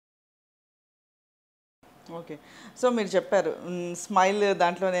Okay. So మీరు చెప్పారు smile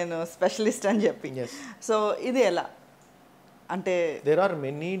దాంట్లో నేను స్పెషలిస్ట్ అని చెప్పి. Yes. సో ఇది ఎలా అంటే There are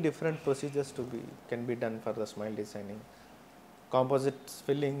many different procedures can be done for the smile designing. Composite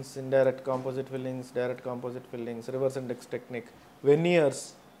fillings, indirect composite fillings, direct composite fillings, reverse index technique, veneers.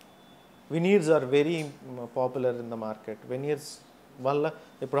 Veneers are very popular in the market. Veneers వల్ల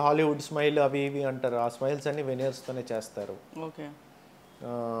ఇప్పుడు Hollywood smile అవి ఇవి అంటారు, ఆ smiles అన్ని వెనియర్స్తోనే చేస్తారు. Okay.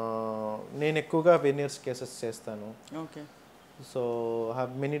 నేను ఎక్కువగా వెనియర్స్ కేసెస్ చేస్తాను. Okay. So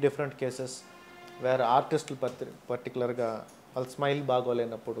have many different cases where ఆర్టిస్టులు పర్టికులర్గా వాళ్ళ స్మైల్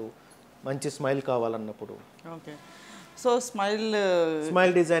బాగోలేనప్పుడు, మంచి స్మైల్ కావాలన్నప్పుడు ఓకే. సో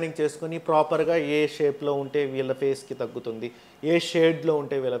స్మైల్ డిజైనింగ్ చేసుకుని ప్రాపర్గా ఏ షేప్లో ఉంటే వీళ్ళ ఫేస్కి తగ్గుతుంది, ఏ షేడ్లో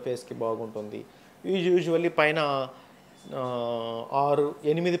ఉంటే వీళ్ళ ఫేస్కి బాగుంటుంది. యూజువల్లీ పైన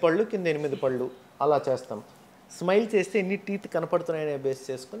 8 పళ్ళు కింద 8 పళ్ళు అలా చేస్తాం. స్మైల్ చేస్తే ఎన్ని టీత్ కనపడుతున్నాయనే బేస్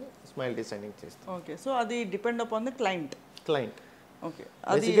చేసుకుని స్మైల్ డిజైనింగ్ చేస్తాం. ఓకే. సో అది depend upon the client. Okay.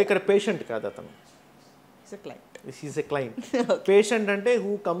 అది ఇక్కడ పేషెంట్ కాదు, అతను ఈజ్ ఎ క్లయింట్. పేషెంట్ అంటే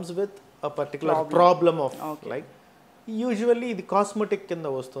who comes with a particular problem of like usually ఇది కాస్మెటిక్ కింద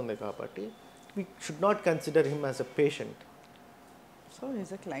వస్తుంది కాబట్టి we should not consider him as a patient. So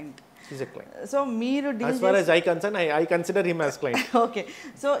he's a client. So మీరు as far as I concern, I consider him as client. Okay.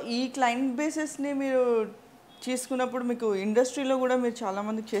 So ఈ client బేసిస్ని మీరు చేసుకున్నప్పుడు మీకు ఇండస్ట్రీలో కూడా మీరు చాలా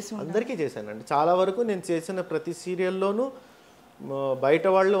మందికి చేసి అందరికీ చేశానండి. చాలా వరకు నేను చేసిన ప్రతి సీరియల్లోనూ బయట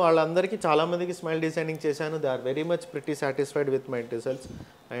వాళ్ళందరికీ చాలామందికి స్మైల్ డిజైనింగ్ చేశాను. They are very much pretty satisfied with my results.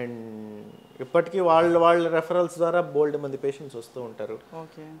 And ఇప్పటికీ వాళ్ళ రెఫరల్స్ ద్వారా బోల్డ్ మంది పేషెంట్స్ వస్తూ ఉంటారు.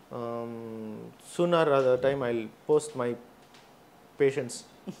 Okay. Sooner time I post my patients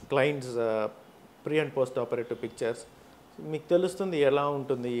clients pre and post operative pictures. మీకు తెలుస్తుంది ఎలా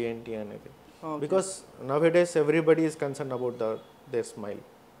ఉంటుంది ఏంటి అనేది. Because now A days everybody is concern about their smile.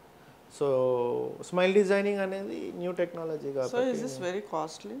 So smile designing అనేది న్యూ టెక్నాలజీ కాబట్టి. So is this very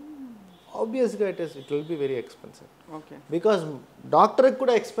costly? ఆబ్వియస్గా it will be very expensive. Okay. Because డాక్టర్కి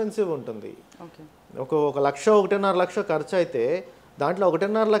కూడా ఎక్స్పెన్సివ్ ఉంటుంది. ఓకే. ఒక 1,00,000 1.5 లక్ష ఖర్చు అయితే దాంట్లో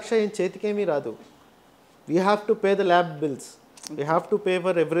 1.5 లక్ష ఏం చేతికేమీ రాదు. We have to pay the lab bills, we have to pay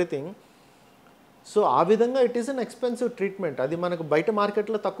for everything. So ఆ విధంగా it is an expensive treatment. అది మనకు బయట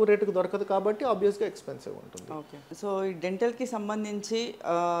మార్కెట్లో తక్కువ రేటుకు దొరకదు కాబట్టి ఆబ్వియస్గా ఎక్స్పెన్సివ్ ఉంటుంది. ఓకే. సో ఈ డెంటల్కి సంబంధించి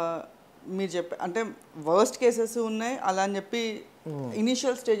మీరు అంటే వర్స్ట్ కేసెస్ ఉన్నాయి అలా అని చెప్పి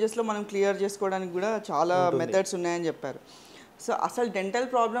ఇనిషియల్ స్టేజెస్లో మనం క్లియర్ చేసుకోవడానికి కూడా చాలా మెథడ్స్ ఉన్నాయని చెప్పారు. సో అసలు డెంటల్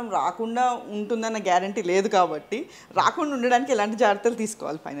ప్రాబ్లం రాకుండా ఉంటుందన్న గ్యారంటీ లేదు కాబట్టి రాకుండా ఉండడానికి ఎలాంటి జాగ్రత్తలు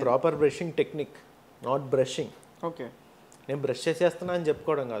తీసుకోవాలి? Final proper brushing technique, not brushing. Okay. నేను బ్రష్ చేసేస్తున్నా అని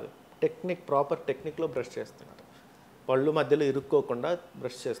చెప్పుకోవడం కాదు, టెక్నిక్, ప్రాపర్ టెక్నిక్లో బ్రష్ చేస్తున్నారు. పళ్ళు మధ్యలో ఇరుక్కోకుండా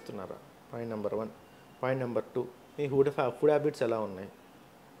బ్రష్ చేస్తున్నారా? Point number 1. పాయింట్ నెంబర్ 2, మీ ఫుడ్ హ్యాబిట్స్ ఎలా ఉన్నాయి?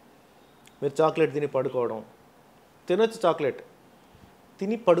 మీరు చాక్లెట్ తిని పడుకోవడం, తినొచ్చు, చాక్లెట్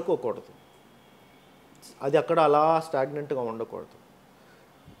తిని పడుకోకూడదు, అది అక్కడ అలా స్టాగ్నెంట్గా ఉండకూడదు.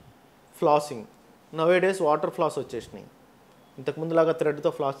 ఫ్లాసింగ్, నవ్ ఏ డేస్ వాటర్ ఫ్లాస్ వచ్చేసినాయి. ఇంతకుముందులాగా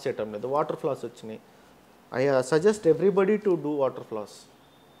థ్రెడ్తో ఫ్లాస్ చేయటం లేదు, వాటర్ ఫ్లాస్ వచ్చినాయి. I suggest everybody to do water floss.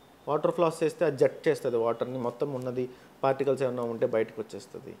 Water floss చేస్తే అది జట్ చేస్తుంది వాటర్ని, మొత్తం ఉన్నది పార్టికల్స్ ఏమైనా ఉంటే బయటకు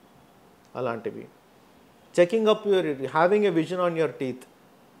వచ్చేస్తుంది. అలాంటివి. Checking up your, having a vision on your teeth.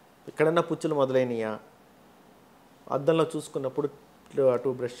 ఎక్కడన్నా పుచ్చులు మొదలైనయా, అద్దంలో చూసుకున్నప్పుడు, అటు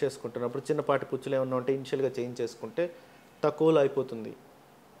బ్రష్ చేసుకుంటున్నప్పుడు చిన్నపాటి పుచ్చులు ఏమన్నా ఉంటే ఇనిషియల్గా చేంజ్ చేసుకుంటే తక్కువలో అయిపోతుంది.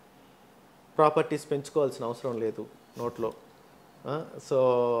 ప్రాపర్టీస్ పెంచుకోవాల్సిన అవసరం లేదు నోట్లో. సో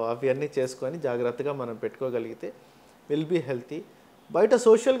అవన్నీ చేసుకొని జాగ్రత్తగా మనం పెట్టుకోగలిగితే విల్ బీ హెల్తీ. బయట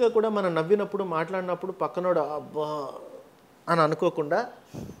సోషల్గా కూడా మనం నవ్వినప్పుడు, మాట్లాడినప్పుడు పక్కనోడు అబ్బా అని అనుకోకుండా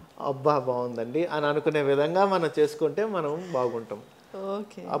అబ్బా బాగుందండి అని అనుకునే విధంగా మనం చేసుకుంటే మనం బాగుంటాం.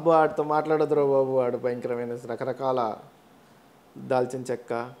 ఓకే. అబ్బా వాడితో మాట్లాడదురో బాబు, వాడు భయంకరమైన రకరకాల దాల్చిన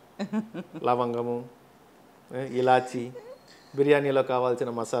చెక్క, లవంగము, ఇలాచి, బిర్యానీలో కావాల్సిన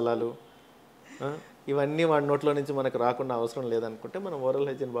మసాలాలు, ఇవన్నీ వాడి నోట్లో నుంచి మనకు రాకుండా అవసరం లేదనుకుంటే మనం ఓరల్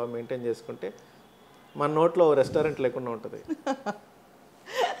హైజీన్ బాగా మెయింటైన్ చేసుకుంటే మన నోట్లో రెస్టారెంట్ లేకుండా ఉంటుంది.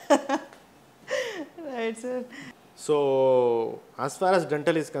 Right sir. So as far as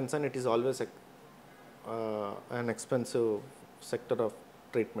dental is concern, it is always an expensive sector of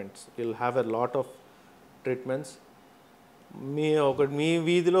treatments. You'll have a lot of treatments. మీ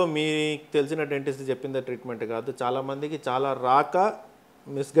వీధిలో మీకు తెలిసిన డెంటిస్ట్ చెప్పిందే ట్రీట్మెంట్ కాదు, చాలామందికి చాలా రాక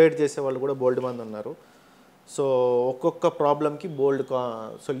మిస్గైడ్ చేసే వాళ్ళు కూడా బోల్డ్ మంది ఉన్నారు. సో ఒక్కొక్క ప్రాబ్లంకి బోల్డ్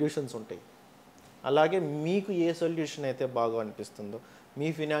సొల్యూషన్స్ ఉంటాయి. అలాగే మీకు ఏ సొల్యూషన్ అయితే బాగా అనిపిస్తుందో, మీ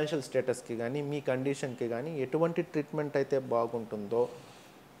ఫినాన్షియల్ స్టేటస్కి కానీ మీ కండిషన్కి కానీ ఎటువంటి ట్రీట్మెంట్ అయితే బాగుంటుందో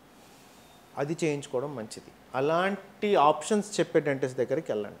అది చేయించుకోవడం మంచిది. అలాంటి ఆప్షన్స్ చెప్పే డెంటిస్ట్ దగ్గరికి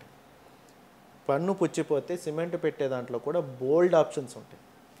వెళ్ళండి. పన్ను పుచ్చిపోతే సిమెంట్ పెట్టే దాంట్లో కూడా బోల్డ్ ఆప్షన్స్ ఉంటాయి.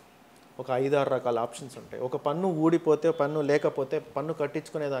 ఒక 5-6 రకాల ఆప్షన్స్ ఉంటాయి. ఒక పన్ను ఊడిపోతే, పన్ను లేకపోతే పన్ను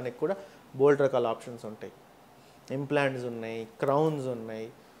కట్టించుకునే దానికి కూడా బోల్డ్ రకాల ఆప్షన్స్ ఉంటాయి. ఇంప్లాంట్స్ ఉన్నాయి, క్రౌన్స్ ఉన్నాయి,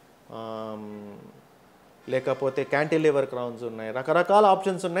 లేకపోతే క్యాంటిలివర్ క్రౌన్స్ ఉన్నాయి, రకరకాల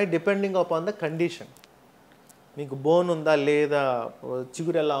ఆప్షన్స్ ఉన్నాయి డిపెండింగ్ అపాన్ ద కండిషన్. మీకు బోన్ ఉందా లేదా,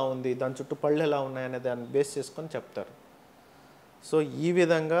 చిగురు ఎలా ఉంది, దాని చుట్టూ పళ్ళు ఎలా ఉన్నాయి అనే దాన్ని బేస్ చేసుకొని చెప్తారు. సో ఈ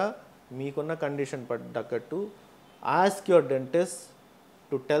విధంగా మీకున్న కండిషన్ తగ్గట్టు ask your dentist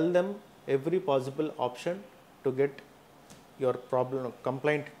to tell them every possible option to get your problem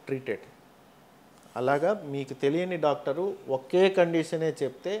complaint treated. అలాగా మీకు తెలియని డాక్టరు ఒకే కండిషనే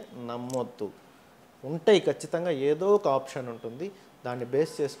చెప్తే నమ్మొద్దు. ఉంటాయి ఖచ్చితంగా, ఏదో ఒక ఆప్షన్ ఉంటుంది, దాన్ని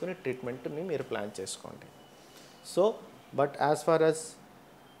బేస్ చేసుకుని ట్రీట్మెంట్ని మీరు ప్లాన్ చేసుకోండి. So but as far as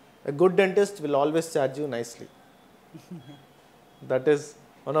a good dentist will always charge you nicely. That is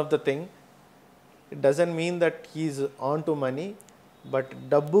one of the thing. It doesn't mean that he's on to money, but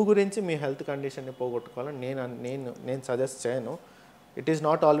డబ్బు గురించి మీ health కండిషన్ని పోగొట్టుకోవాలని నేను suggest చేయను. It is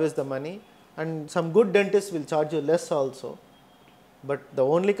not always the money, and some good dentist will charge you less also, but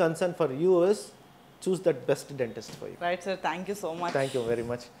the only concern for you is choose that best dentist for you. Right, sir. Thank you so much. Thank you very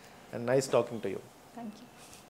much, and nice talking to you. Thank you.